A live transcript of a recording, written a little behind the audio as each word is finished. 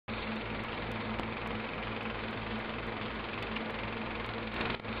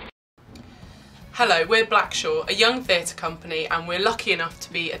Hello, we're Blackshaw, a young theatre company, and we're lucky enough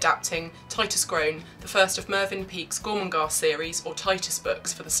to be adapting Titus Groan, the first of Mervyn Peake's Gormenghast series, or Titus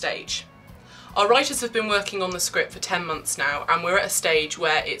books, for the stage. Our writers have been working on the script for 10 months now, and we're at a stage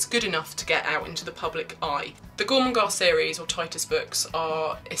where it's good enough to get out into the public eye. The Gormenghast series, or Titus books,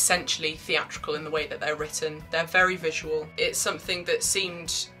 are essentially theatrical in the way that they're written. They're very visual. It's something that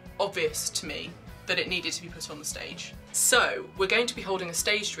seemed obvious to me that it needed to be put on the stage. So we're going to be holding a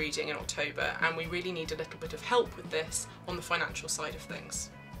staged reading in October, and we really need a little bit of help with this on the financial side of things.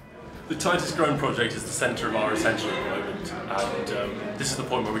 The Titus Groan project is the centre of our attention at the moment, and this is the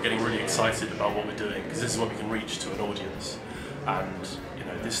point where we're getting really excited about what we're doing, because this is when we can reach to an audience, and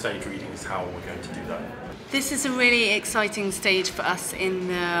this stage reading is how we're going to do that. This is a really exciting stage for us in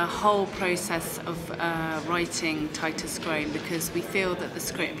the whole process of writing Titus Groan, because we feel that the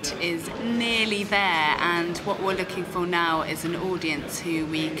script is nearly there, and what we're looking for now is an audience who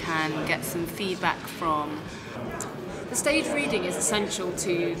we can get some feedback from. The stage reading is essential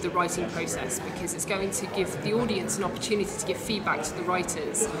to the writing process because it's going to give the audience an opportunity to give feedback to the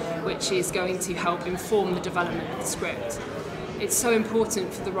writers, which is going to help inform the development of the script. It's so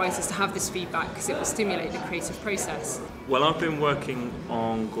important for the writers to have this feedback because it will stimulate the creative process. Well, I've been working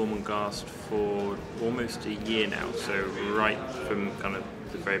on Gormenghast for almost a year now, so right from kind of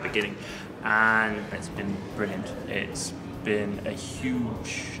the very beginning, and it's been brilliant. It's been a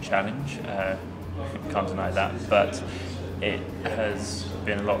huge challenge, can't deny that, but it has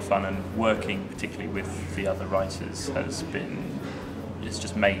been a lot of fun, and working particularly with the other writers it's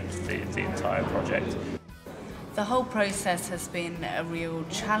just made the entire project. The whole process has been a real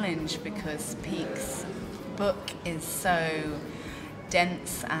challenge because Peake's book is so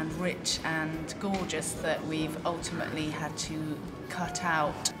dense and rich and gorgeous that we've ultimately had to cut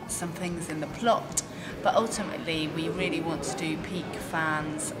out some things in the plot. But ultimately we really want to do Peake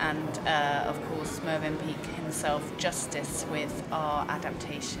fans and of course Mervyn Peake himself justice with our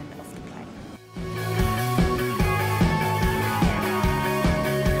adaptation of the play.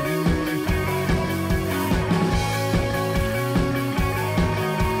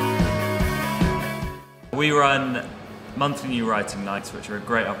 We run monthly new writing nights, which are a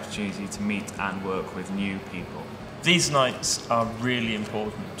great opportunity to meet and work with new people. These nights are really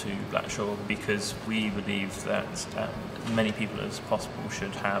important to Blackshaw because we believe that many people as possible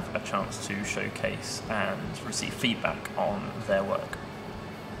should have a chance to showcase and receive feedback on their work.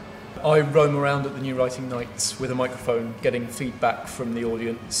 I roam around at the new writing nights with a microphone, getting feedback from the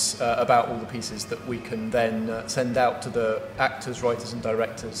audience about all the pieces that we can then send out to the actors, writers and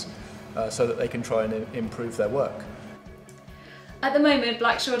directors so that they can try and improve their work. At the moment,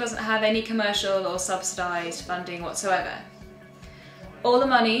 Blackshaw doesn't have any commercial or subsidised funding whatsoever. All the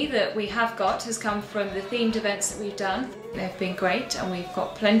money that we have got has come from the themed events that we've done. They've been great, and we've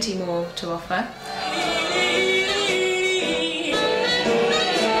got plenty more to offer.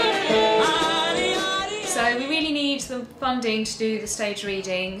 So we really need the funding to do the stage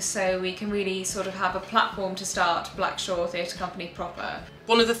reading so we can really sort of have a platform to start Blackshaw Theatre Company proper.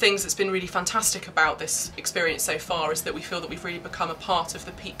 One of the things that's been really fantastic about this experience so far is that we feel that we've really become a part of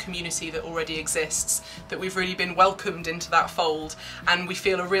the Peake community that already exists, that we've really been welcomed into that fold, and we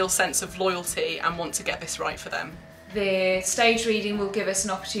feel a real sense of loyalty and want to get this right for them. The stage reading will give us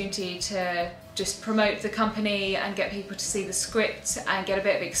an opportunity to just promote the company and get people to see the script and get a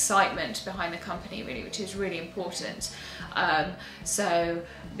bit of excitement behind the company, really, which is really important. So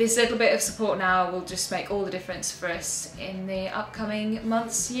this little bit of support now will just make all the difference for us in the upcoming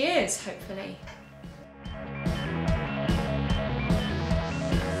months, years, hopefully.